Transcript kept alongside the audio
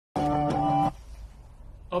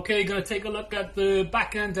Okay, going to take a look at the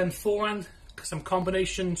backhand and forehand, some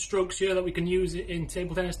combination strokes here that we can use in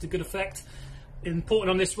table tennis to good effect.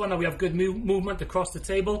 Important on this one that we have good movement across the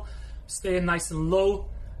table, staying nice and low,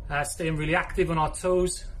 staying really active on our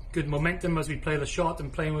toes, good momentum as we play the shot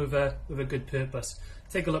and playing with a good purpose.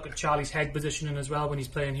 Take a look at Charlie's head positioning as well when he's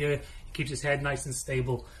playing here. He keeps his head nice and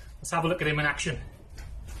stable. Let's have a look at him in action.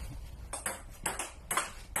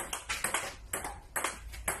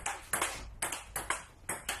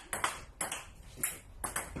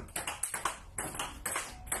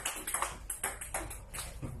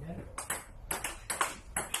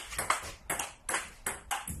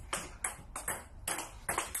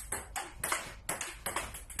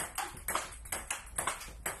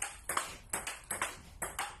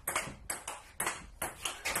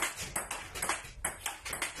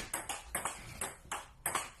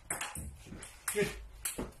 Good.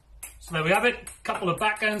 So there we have it, couple of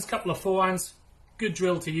backhands, couple of forehands, good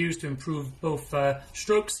drill to use to improve both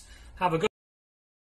strokes. Have a good